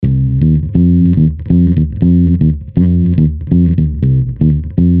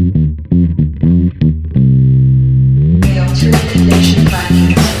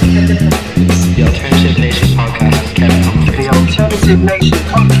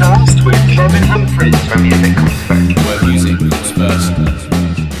podcast with Kevin Humphreys from Music Comes First. Where music comes first.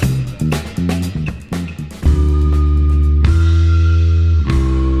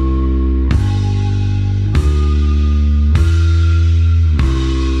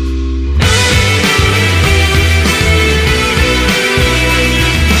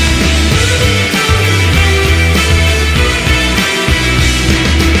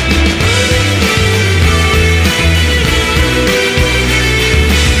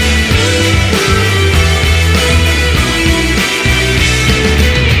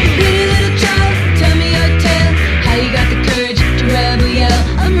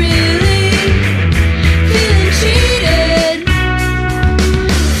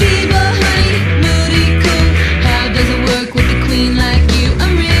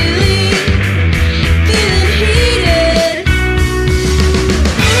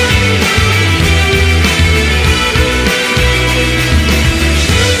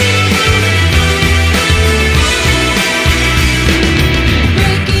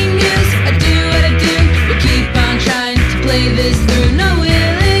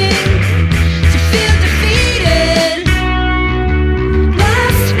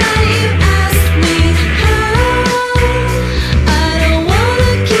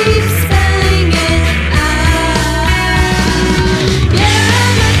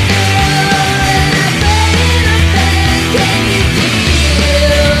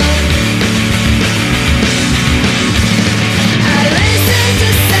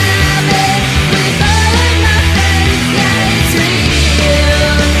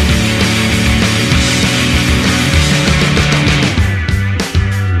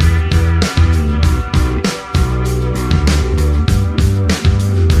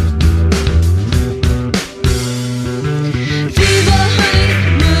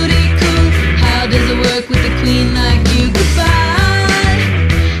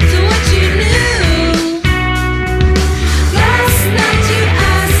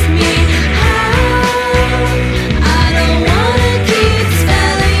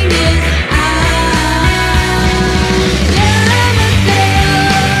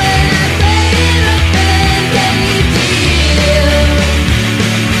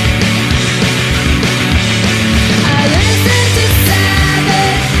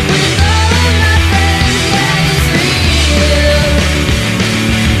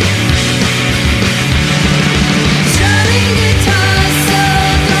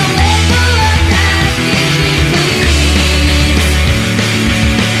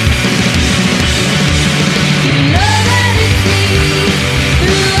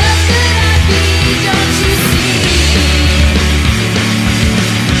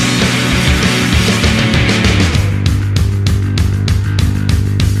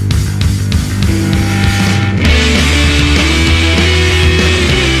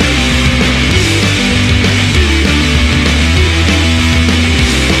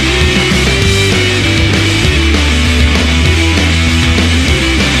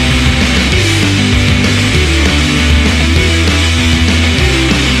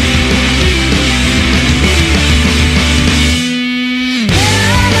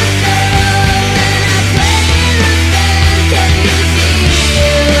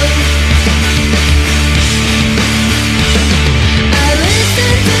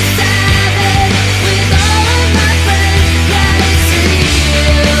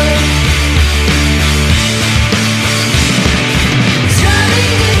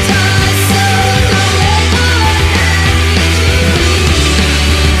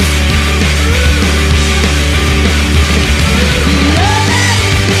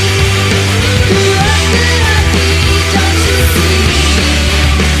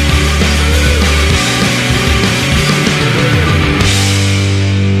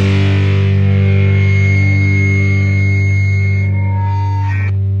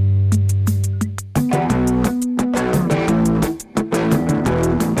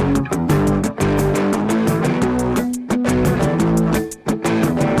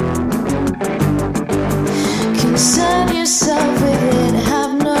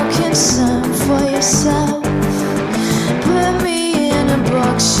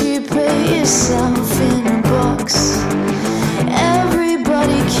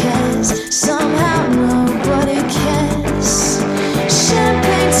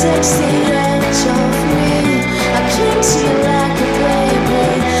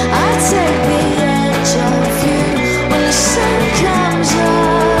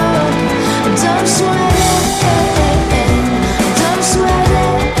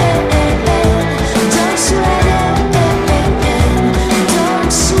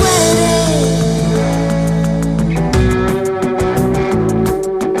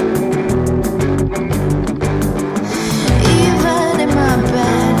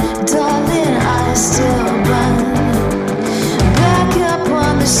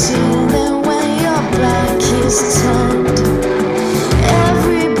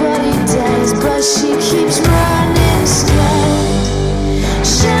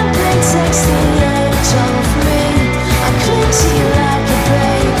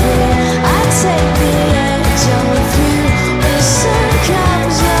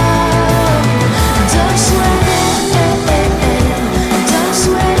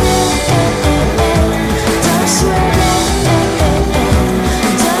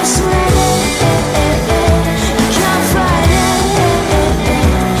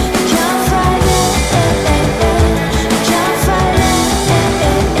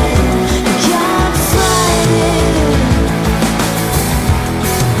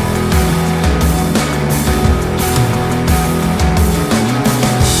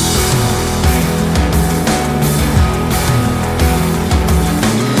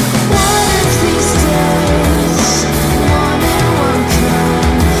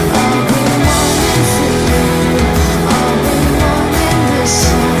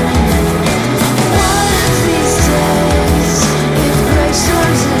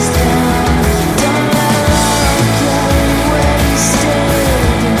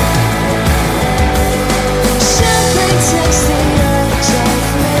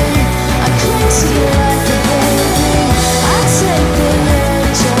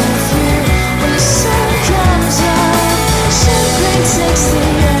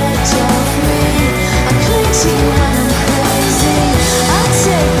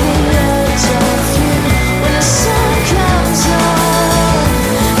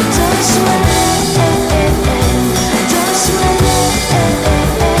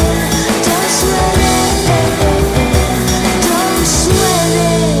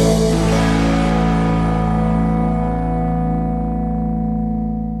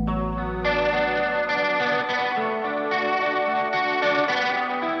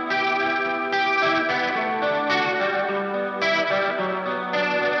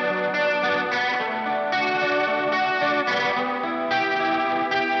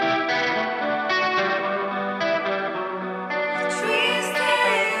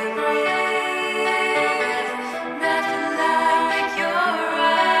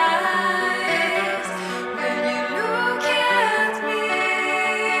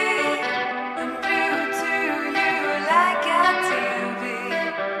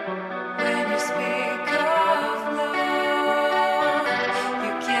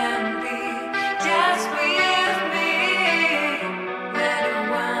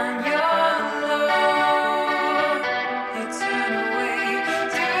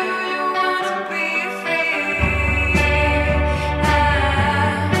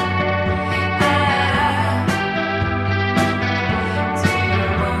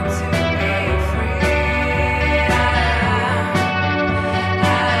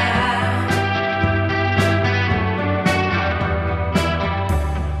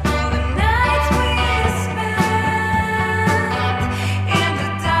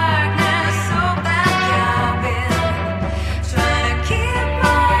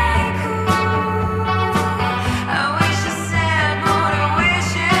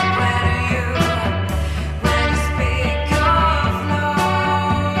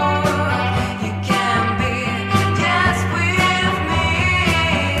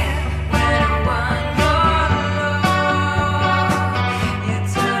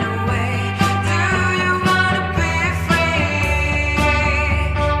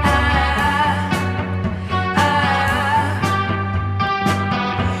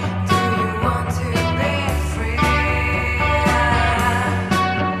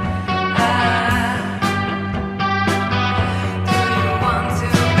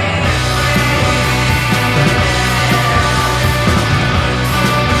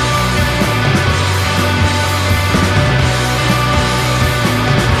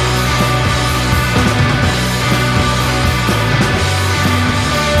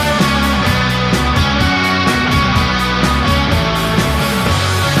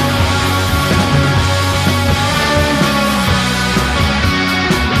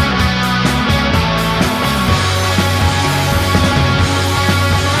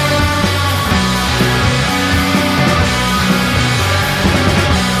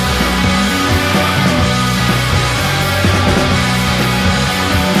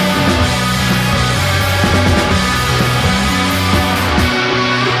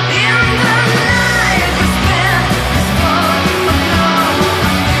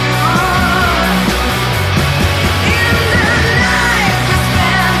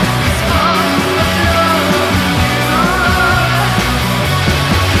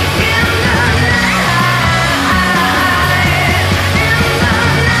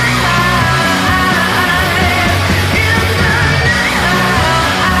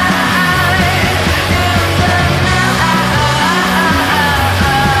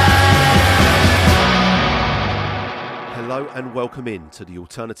 welcome in to the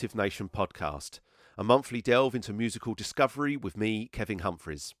Alternative Nation podcast, a monthly delve into musical discovery with me, Kevin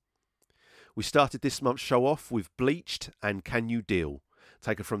Humphreys. We started this month's show off with Bleached and Can You Deal,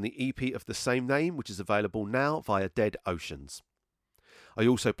 taken from the EP of the same name, which is available now via Dead Oceans. I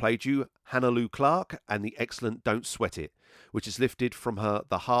also played you Hannah Lou Clark and the excellent Don't Sweat It, which is lifted from her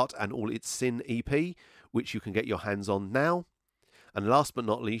The Heart and All Its Sin EP, which you can get your hands on now. And last but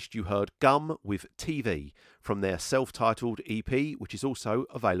not least, you heard Gum with TV from their self-titled EP, which is also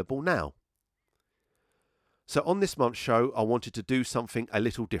available now. So on this month's show, I wanted to do something a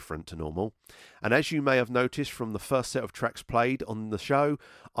little different to normal. And as you may have noticed from the first set of tracks played on the show,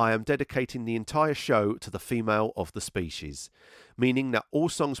 I am dedicating the entire show to the female of the species, meaning that all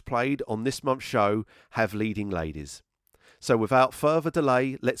songs played on this month's show have leading ladies. So without further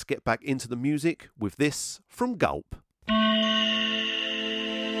delay, let's get back into the music with this from Gulp.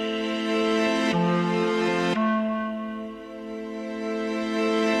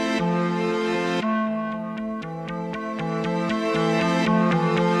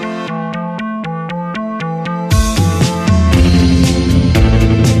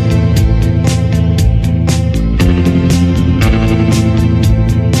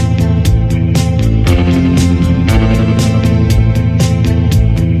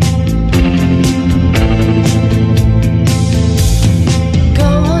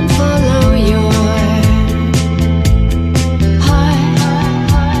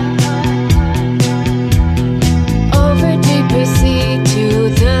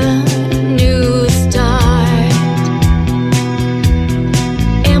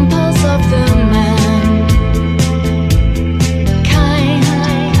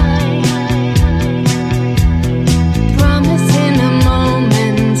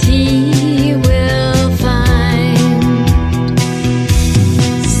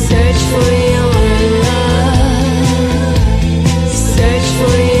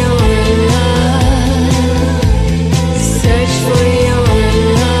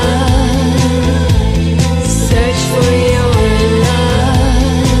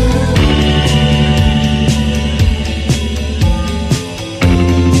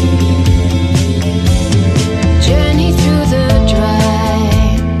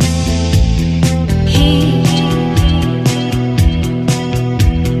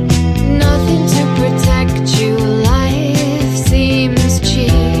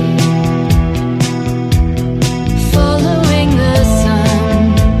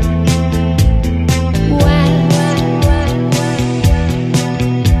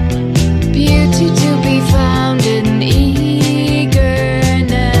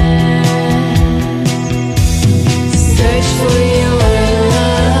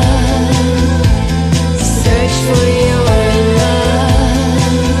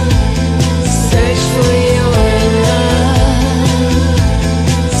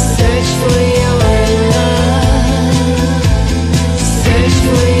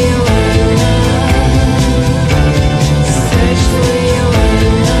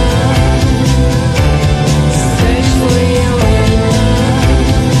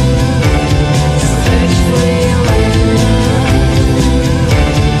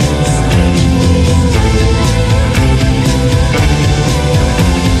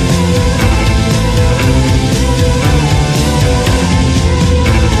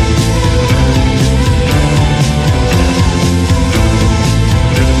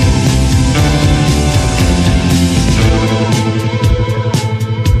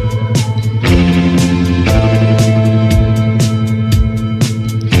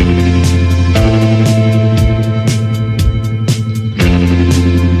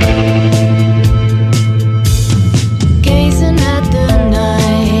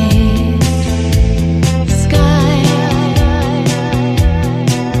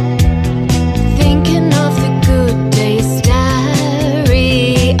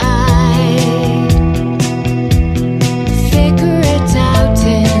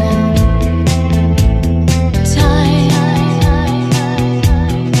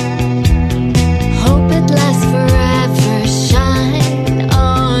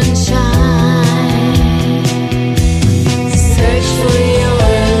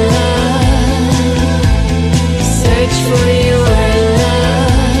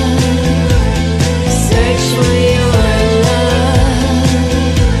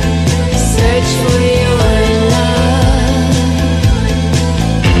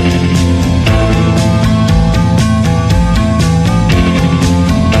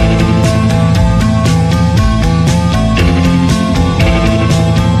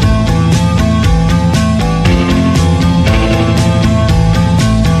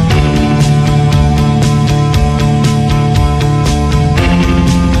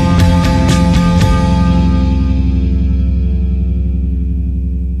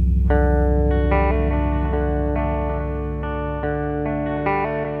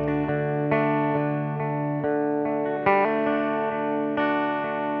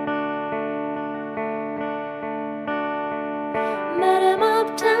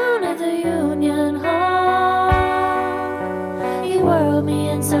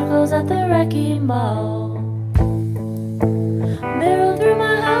 bowling ball. Barreled through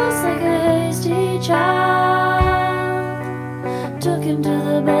my house like a hasty child. Took him to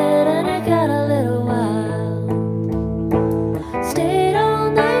the bed and it got a little wild. Stayed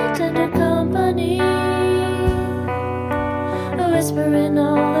all night under company, whispering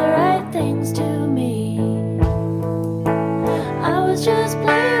all the right things to me. I was just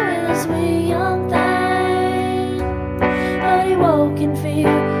playing with a sweet young thing, but he woke in fear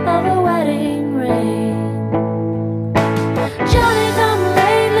of a wedding ring. Johnny come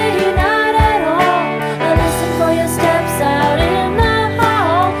lately, not at all. I listen for your steps out in the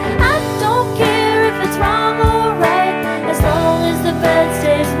hall. I don't care if it's wrong or right, as long as the bed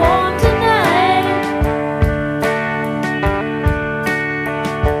stays warm tonight.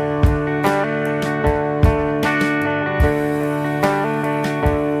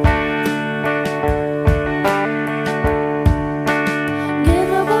 Give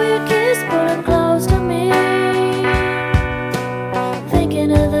the boy a kiss, put him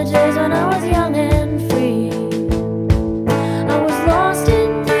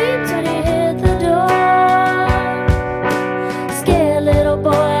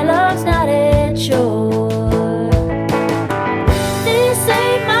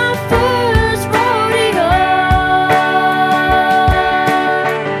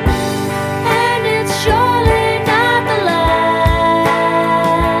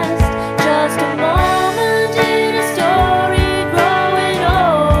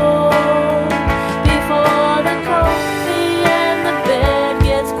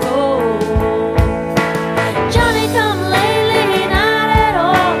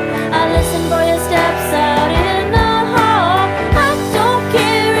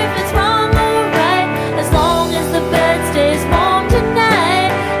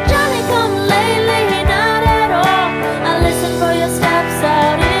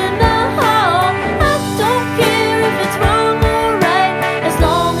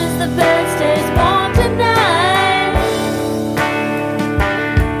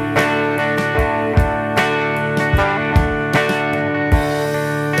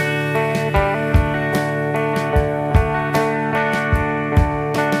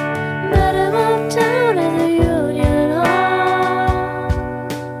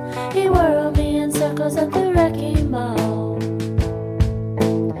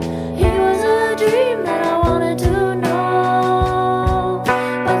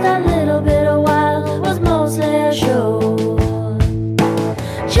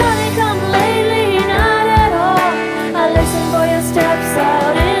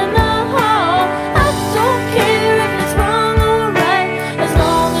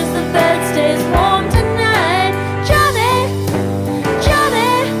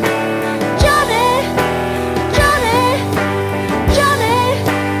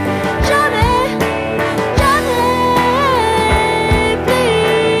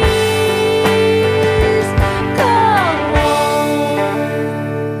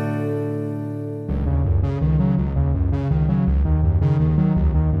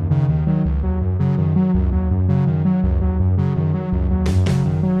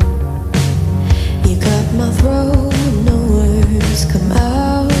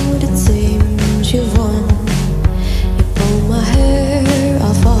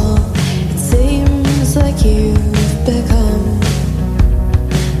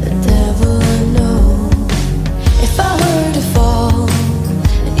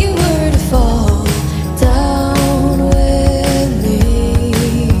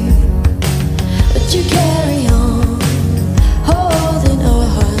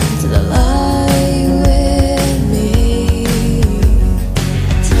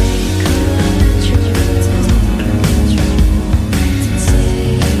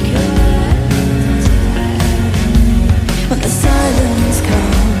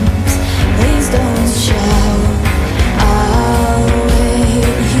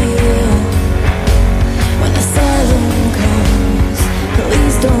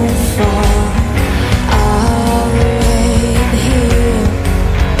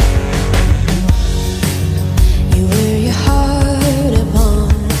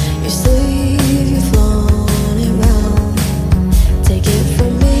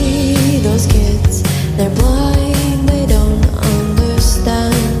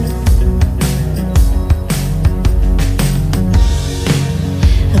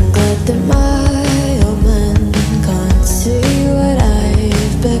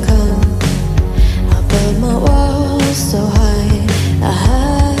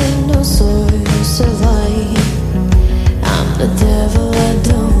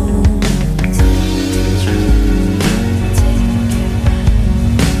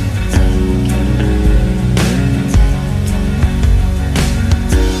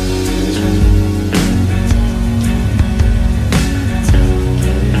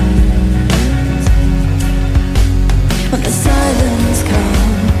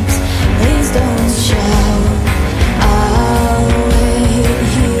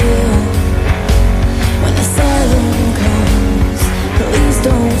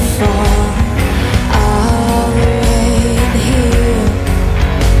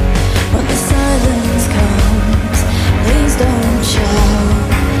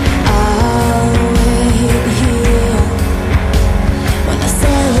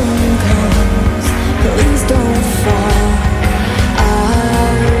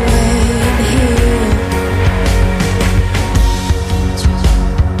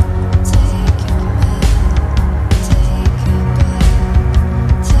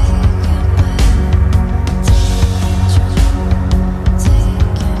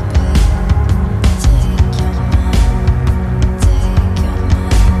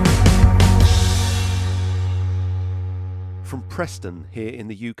Preston here in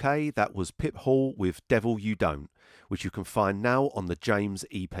the UK. That was Pip Hall with Devil You Don't, which you can find now on the James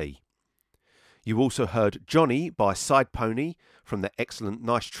EP. You also heard Johnny by Side Pony from the excellent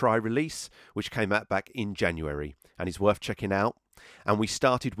Nice Try release, which came out back in January and is worth checking out. And we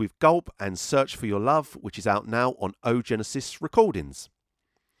started with Gulp and Search for Your Love, which is out now on O Genesis Recordings.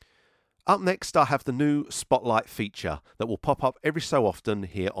 Up next, I have the new Spotlight feature that will pop up every so often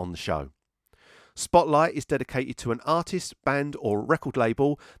here on the show. Spotlight is dedicated to an artist, band or record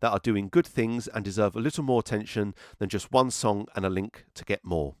label that are doing good things and deserve a little more attention than just one song and a link to get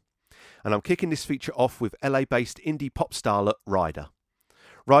more. And I'm kicking this feature off with LA-based indie pop starlet Ryder.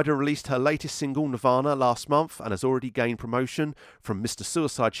 Ryder released her latest single Nirvana last month and has already gained promotion from Mr.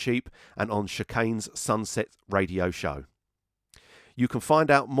 Suicide Sheep and on Chicane's Sunset radio show. You can find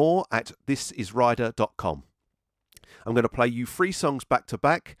out more at thisisryder.com. I'm going to play you 3 songs back to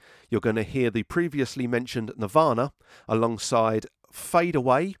back. You're going to hear the previously mentioned Nirvana alongside Fade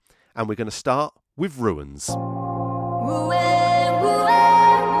Away, and we're going to start with Ruins. We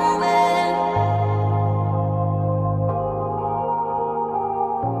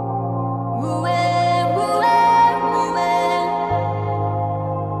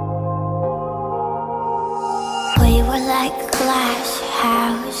were like a glass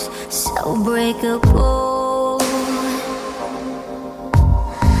house, so breakable,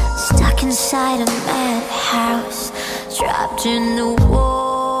 stuck inside a madhouse, trapped in the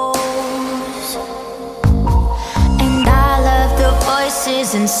walls. And I love the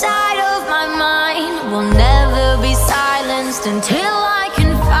voices inside of my mind will never be silenced until I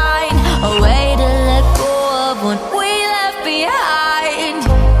can find a way to let go of what we left behind.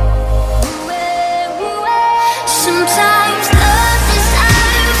 Sometimes love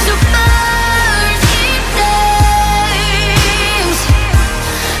desires to burn in flames.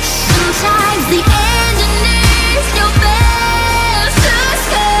 Sometimes the ending is your best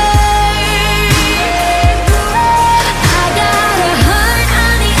escape. I got a heart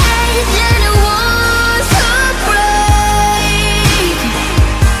on the edge and it wants to break.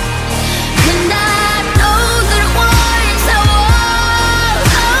 And I know that once I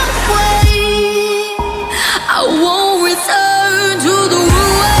walk away, I won't return to the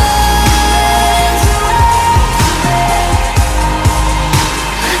ruins.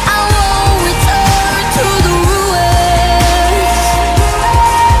 I won't return to the ruins.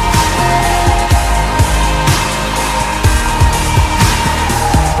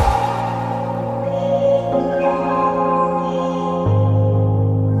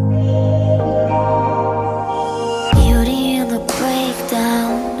 Beauty in the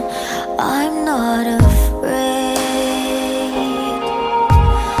breakdown, I'm not afraid.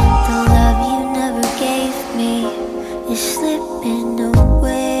 The love you never gave me is slipping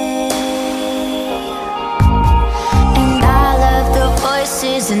away. And I love the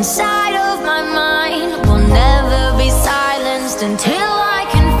voices inside of my mind will never be silenced until I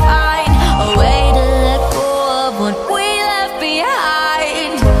can find a way to let go of what we left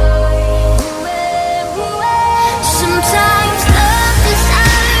behind. Sometimes love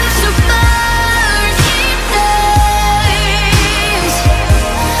desires to burn in flames.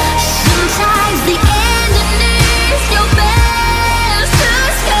 Sometimes the ending is your best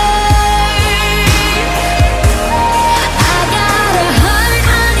escape. I got a heart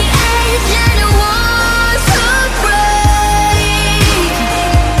on the edge and it wants to break.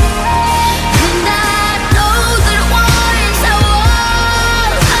 And I know that once I walk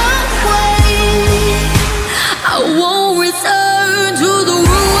away, I won't return to the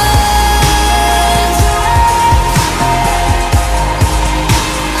ruins.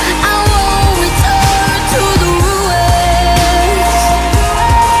 I won't return to the ruins.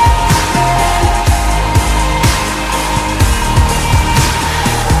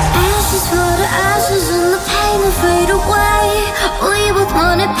 Ashes for the ashes and the pain will fade away. We both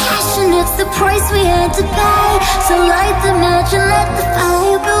wanted passion, it's the price we had to pay. So light the match and let the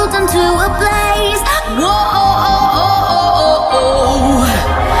fire build into a blaze. Whoa.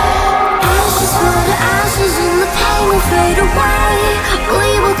 Ashes for the ashes and the pain will fade away. We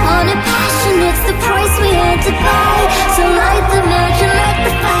both wanted passion, it's the price we had to pay. So light the match and let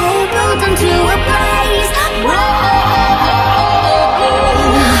the fire build into a blaze.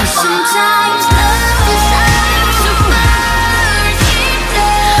 Sometimes love desires to burn in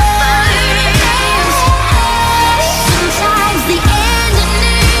flames. Sometimes the ending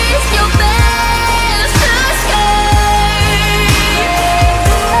is your best escape.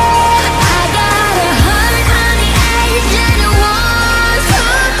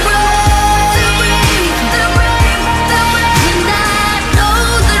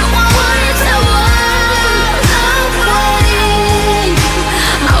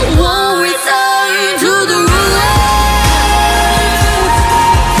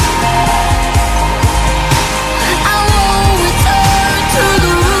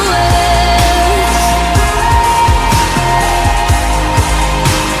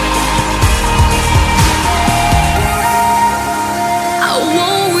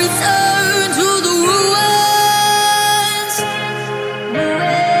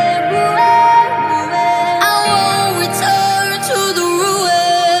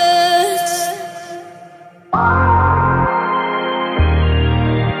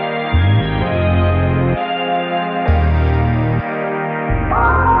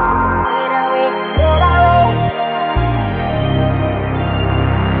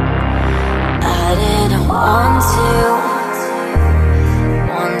 want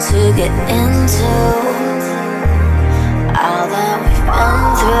to get into all that we've been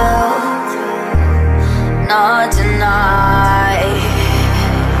through. Not tonight.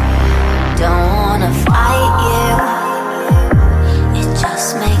 Don't wanna fight you. It just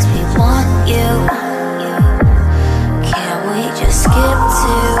makes me want you. Can't we just skip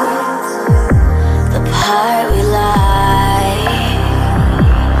to the part we like?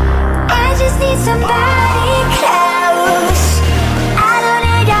 I just need somebody close. I don't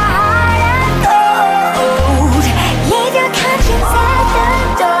need your heart of gold. Leave your conscience at the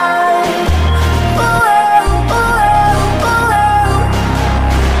door. Ooh, ooh, ooh.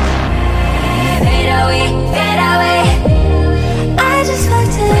 Fade away, fade away. I just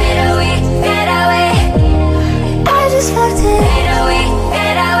fucked it. Fade away, fade away. I just fucked it. Fade away,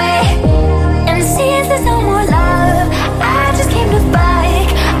 fade away. And since there's no more love, I just came to fight.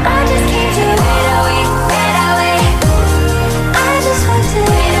 I just came to fade away, fade away. I just fucked it.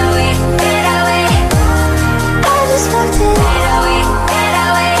 Fade away, fade away. I just fucked it. Fade away, fade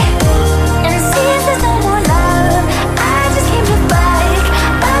away. And since there's no more love, I just came to fight.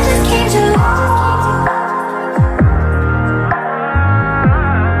 I just came to.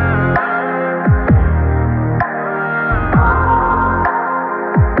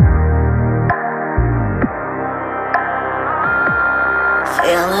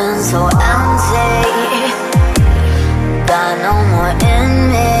 Feeling so empty, got no more in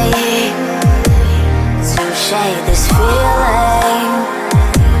me to shake this feeling.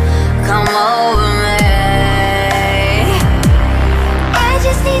 Come over me. I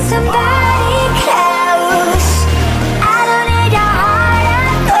just need somebody close. I don't need your heart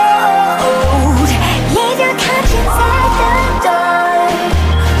of gold. Leave your conscience at the door.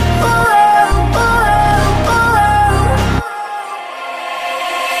 Ooh, ooh, ooh.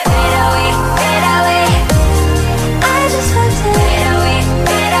 Fade away, fade away. I just fucked it. Fade away,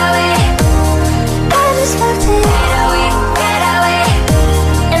 fade away. I just fucked it. Fade away, fade away.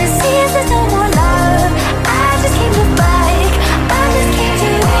 And since there's no more love, I just came to fight. I just came to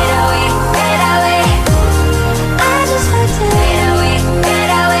fade away, fade away. I just fucked it. Fade away,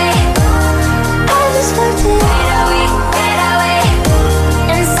 fade away. I just fucked it. Fade away, fade away.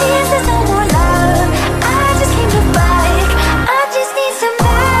 And since there's no more love, I just came to fight. I just need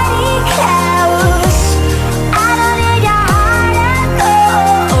somebody close. I don't need your heart of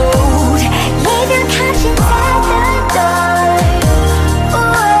gold. Leave your conscience at the door.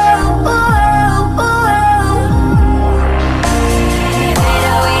 Ooh, ooh, ooh. Fade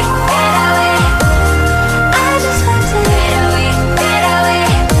away, fade away. I just fucked it. Fade away, fade away.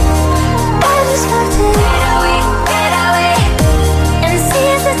 I just fucked it. Fade away, fade away. And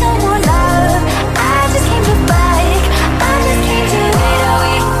since there's no more love, I just came to fight. I just came to fade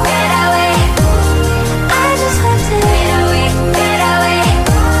away, fade away. I just fucked it. Fade away, fade away.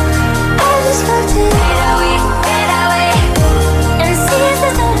 I just fucked it. Fade away, fade away. And since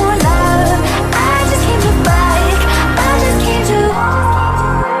there's no more love, I just came to fight. I just came to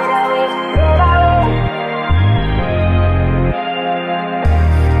fade away, fade away.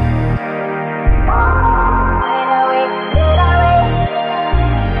 Fade away, fade away.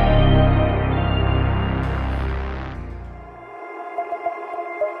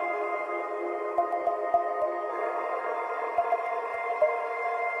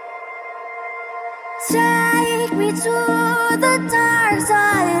 Take me to the dark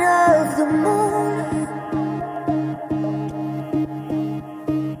side of the moon.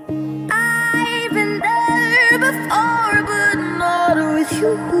 I've been there before, but not with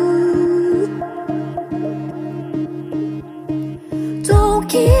you. Don't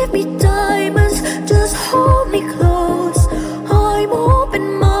give me diamonds, just hold me close. I'm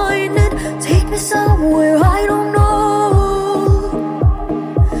open-minded, take me somewhere I don't know.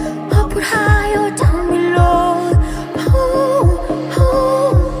 Up or high or down below. Oh, oh.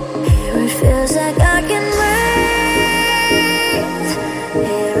 Here it feels like I can breathe.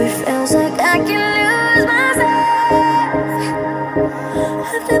 Here it feels like I can lose myself.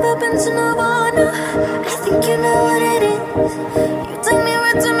 I've never been to Nirvana. I think you know what it is. You take me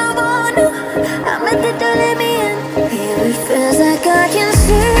right to Nirvana. I'm addicted, let me in.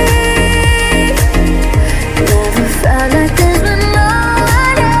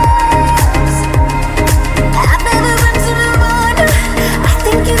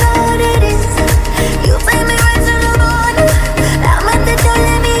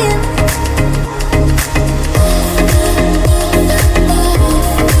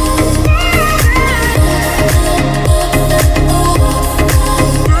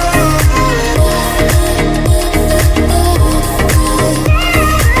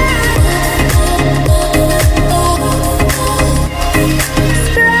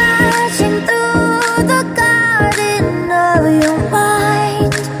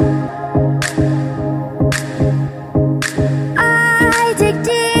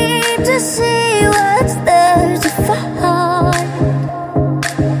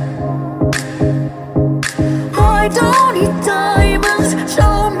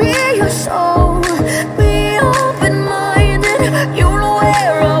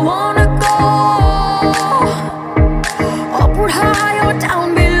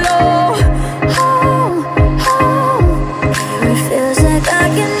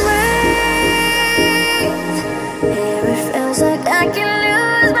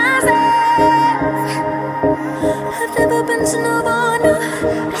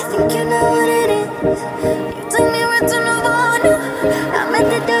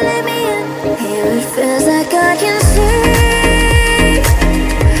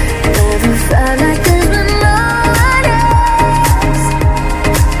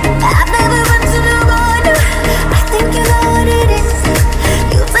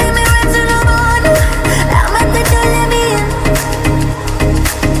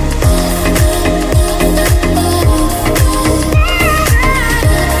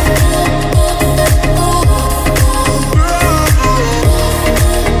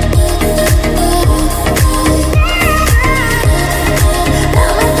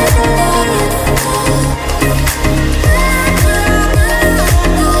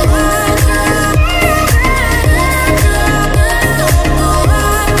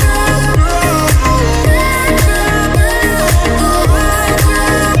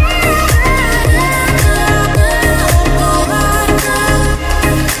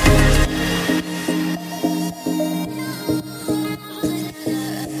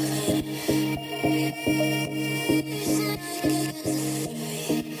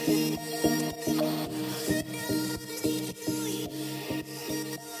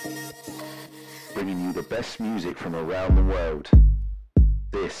 best music from around the world.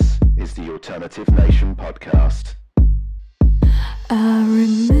 This is the Alternative Nation Podcast. I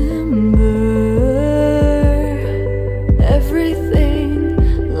remember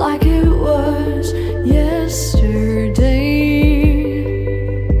everything like it was yesterday.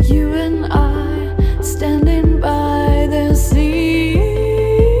 You and I standing by the sea.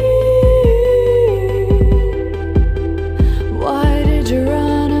 Why did you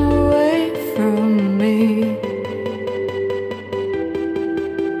run away from me?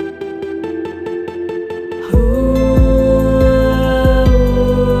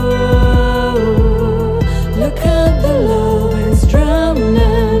 Look at the love, it's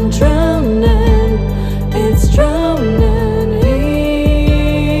drowning, drowning, it's drowning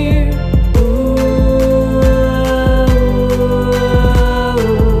here.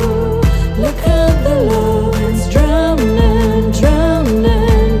 Look at the love, it's drowning,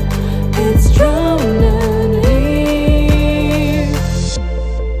 drowning, it's drowning here.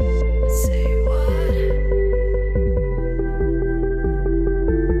 Say what?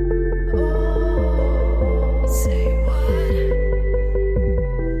 Say what?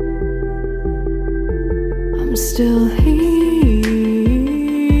 I'm still here,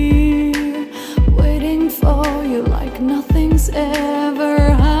 waiting for you like nothing's ever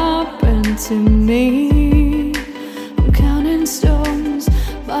happened to me. I'm counting stones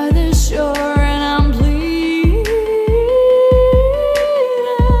by the shore and I'm bleeding.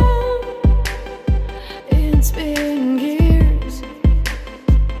 It's been years.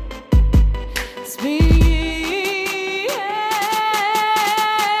 It's been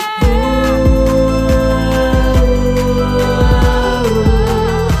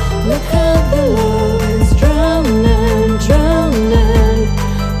Look at the love, it's drowning, drowning,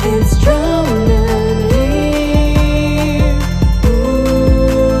 it's drowning here.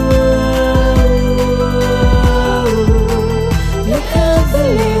 Look at the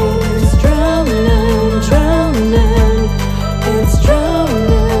love, it's drowning, drowning, it's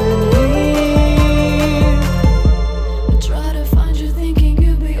drowning here. I try to find you thinking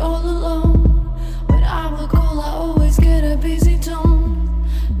you'd be all alone. When I will call, I always get a busy tone.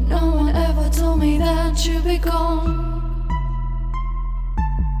 No one ever told me that you'd be gone.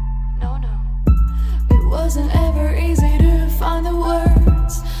 No, no. It wasn't ever easy to find the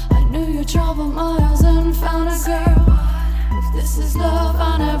words. I knew you traveled miles and found a girl. If this is love,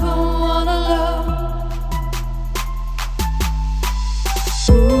 I never wanna love.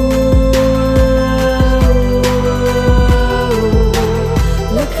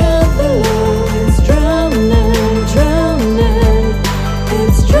 Look at the love, it's drowning, drowning,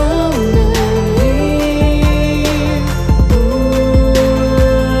 it's drowning here.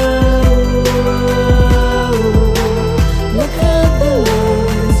 Look at the love,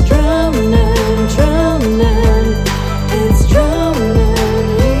 it's drowning, drowning, it's drowning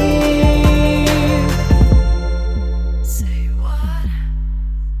here. Say what?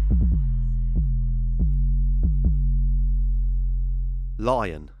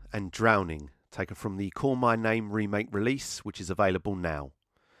 Lion and Drowning, taken from the Call My Name remake release, which is available now.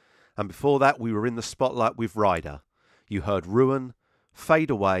 And before that, we were in the spotlight with Ryder. You heard Ruin, Fade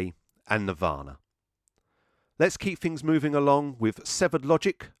Away, and Nirvana. Let's keep things moving along with Severed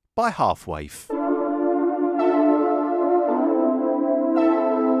Logic by Halfwave.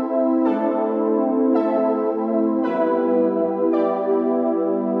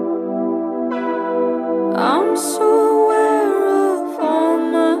 I'm so aware of all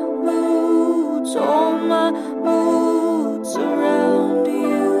my moods around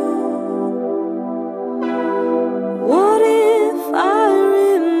you. What if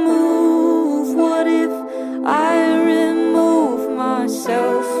I remove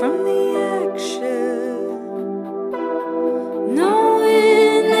myself from the action?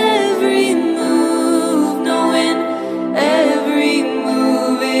 Knowing every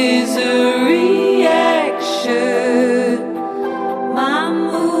move is a reaction.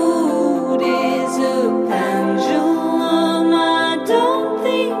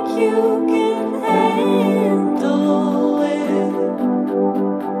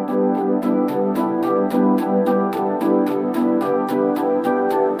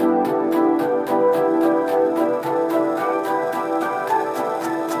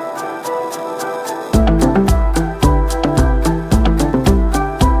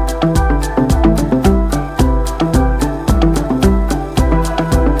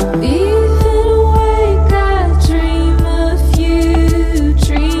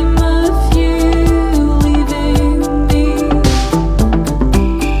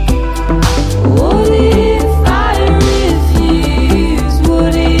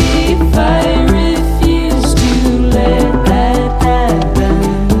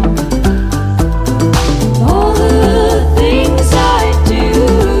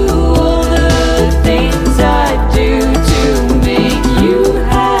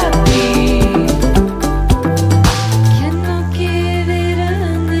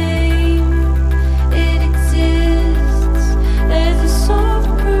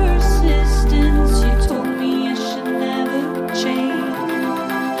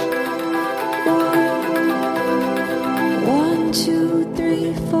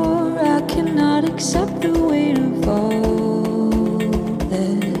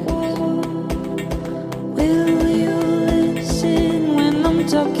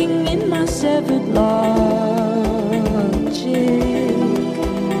 severed logic.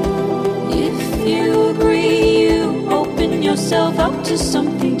 If you agree, you open yourself up to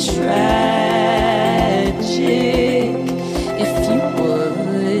something tragic. If you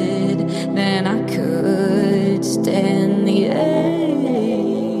would, then I could stand the edge.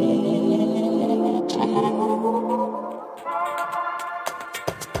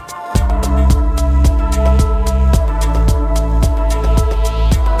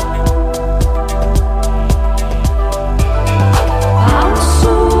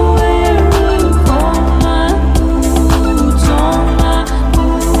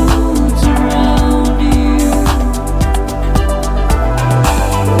 Boots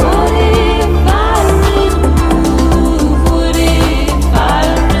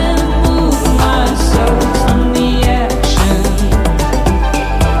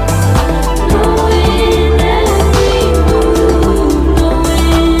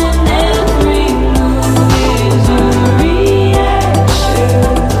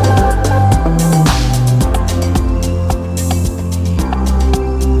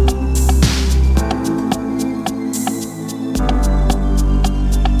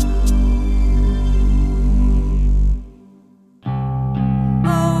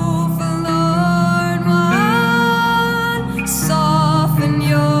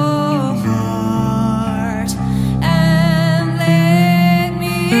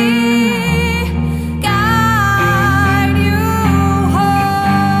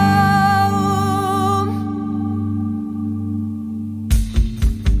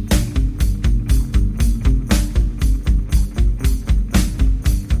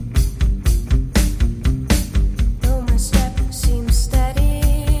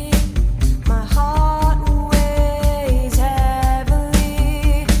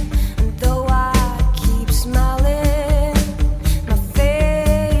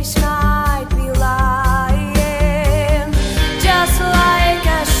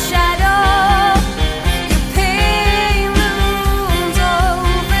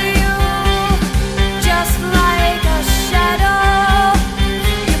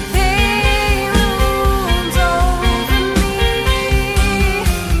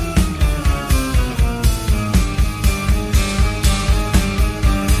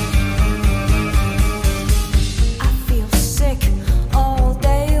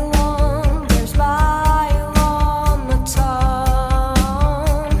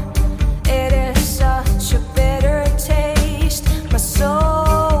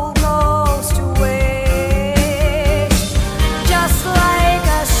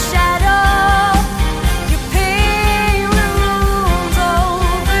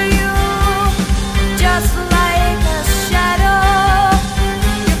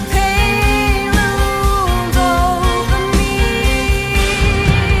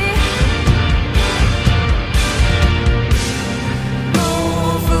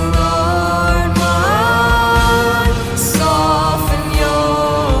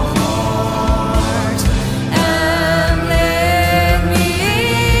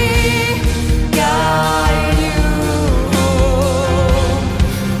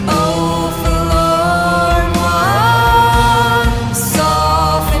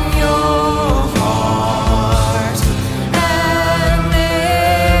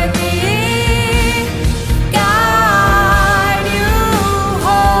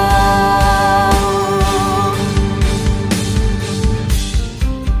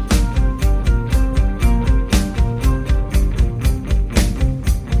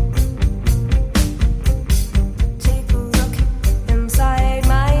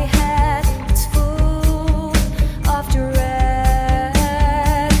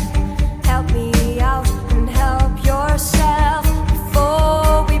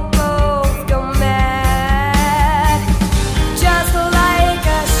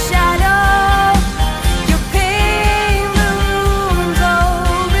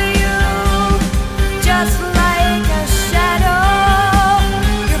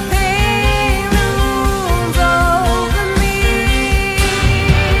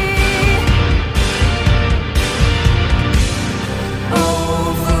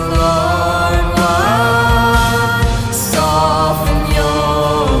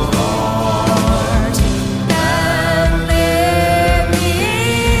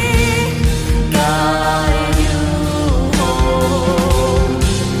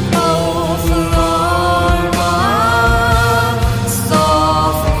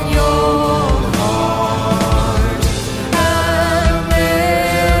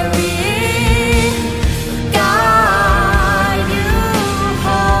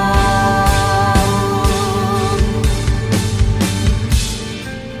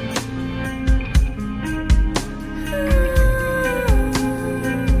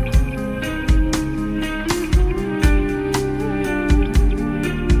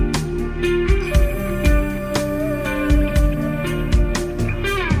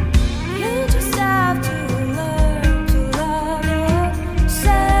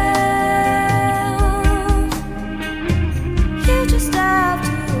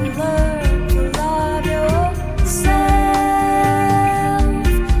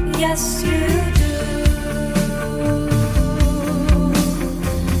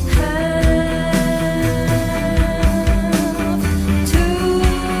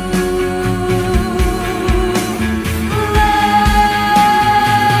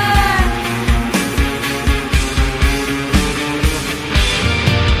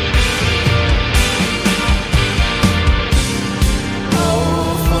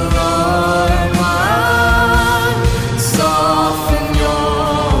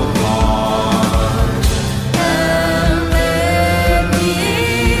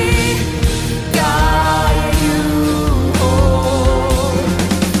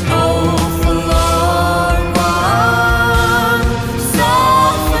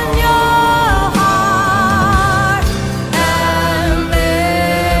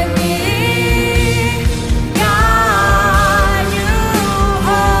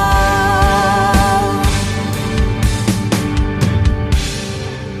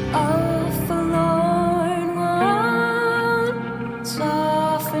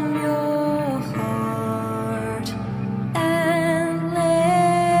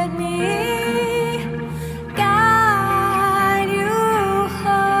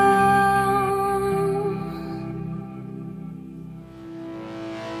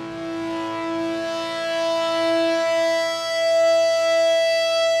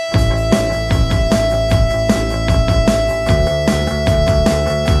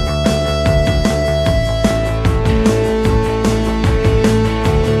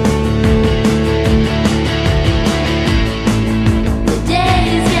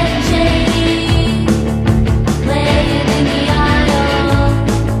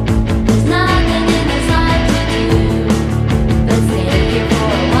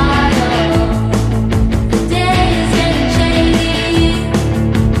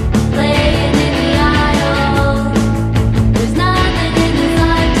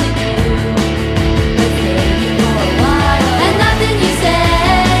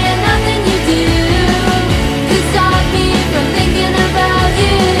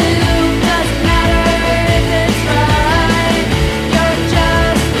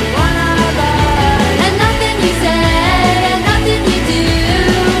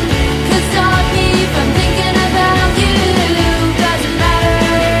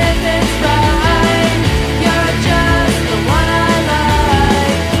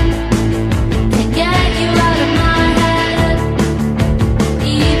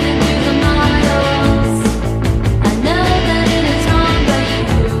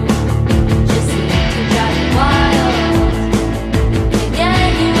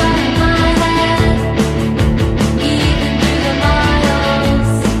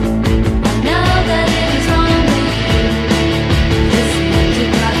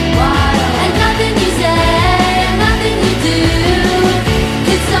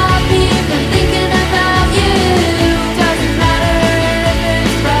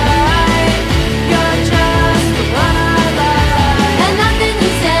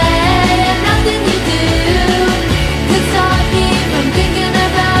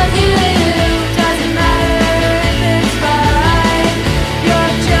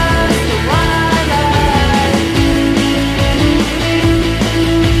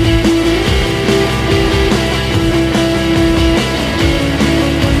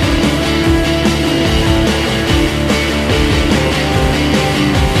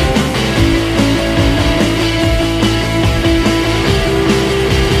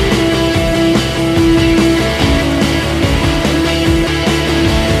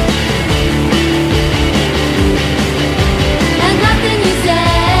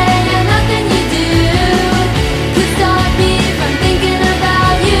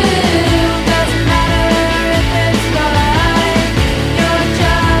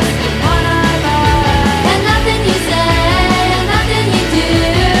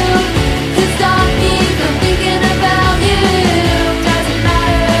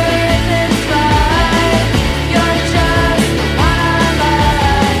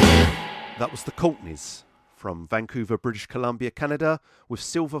was the Courtneys from Vancouver, British Columbia, Canada, with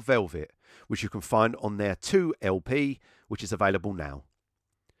Silver Velvet, which you can find on their 2 LP, which is available now.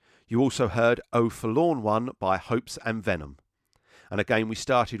 You also heard O Forlorn One by Hopes and Venom. And again we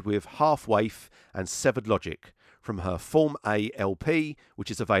started with Half Waif and Severed Logic from her Form A LP,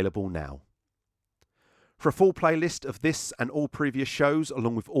 which is available now. For a full playlist of this and all previous shows,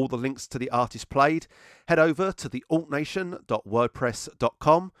 along with all the links to the artists played, head over to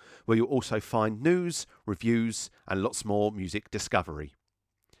thealtnation.wordpress.com, where you'll also find news, reviews and lots more music discovery.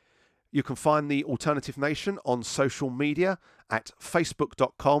 You can find the Alternative Nation on social media at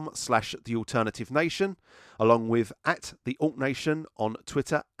facebook.com/thealternativenation, along with @thealtnation on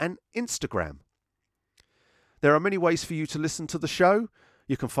Twitter and Instagram. There are many ways for you to listen to the show.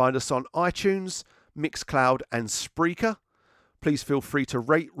 You can find us on iTunes, Mixcloud and Spreaker. Please feel free to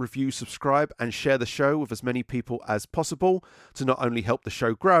rate, review, subscribe and share the show with as many people as possible to not only help the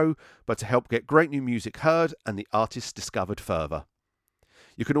show grow, but to help get great new music heard and the artists discovered further.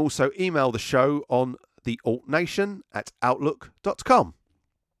 You can also email the show on thealtnation@outlook.com.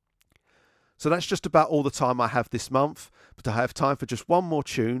 So that's just about all the time I have this month, but I have time for just one more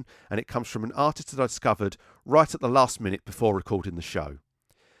tune, and it comes from an artist that I discovered right at the last minute before recording the show.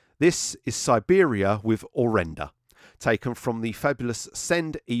 This is Siberia with Orenda, taken from the fabulous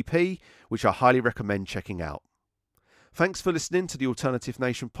Send EP, which I highly recommend checking out. Thanks for listening to the Alternative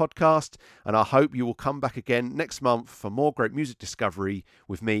Nation podcast, and I hope you will come back again next month for more great music discovery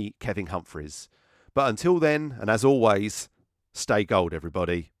with me, Kevin Humphreys. But until then, and as always, stay gold,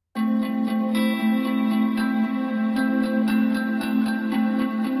 everybody.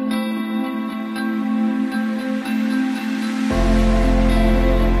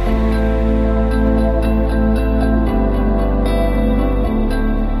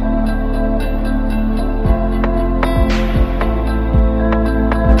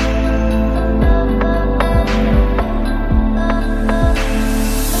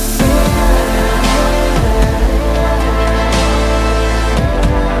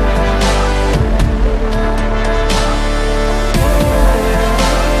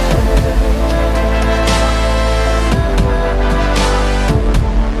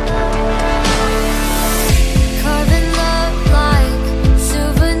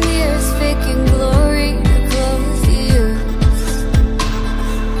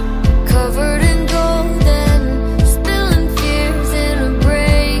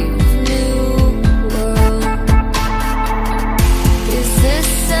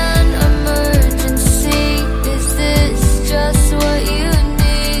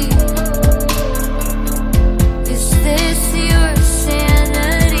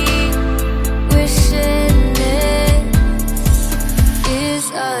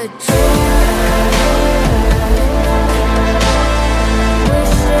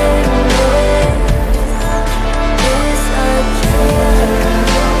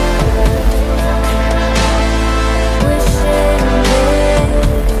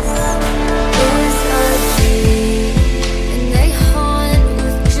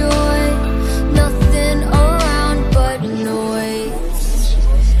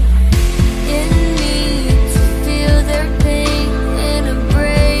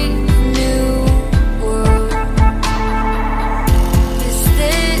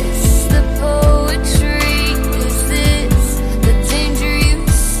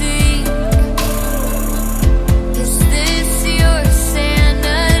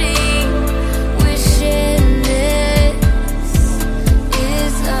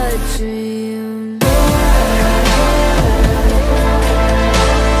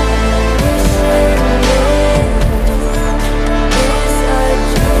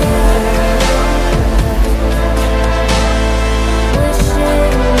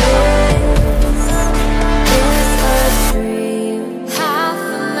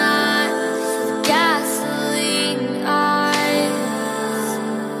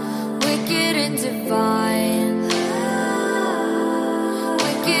 Divine.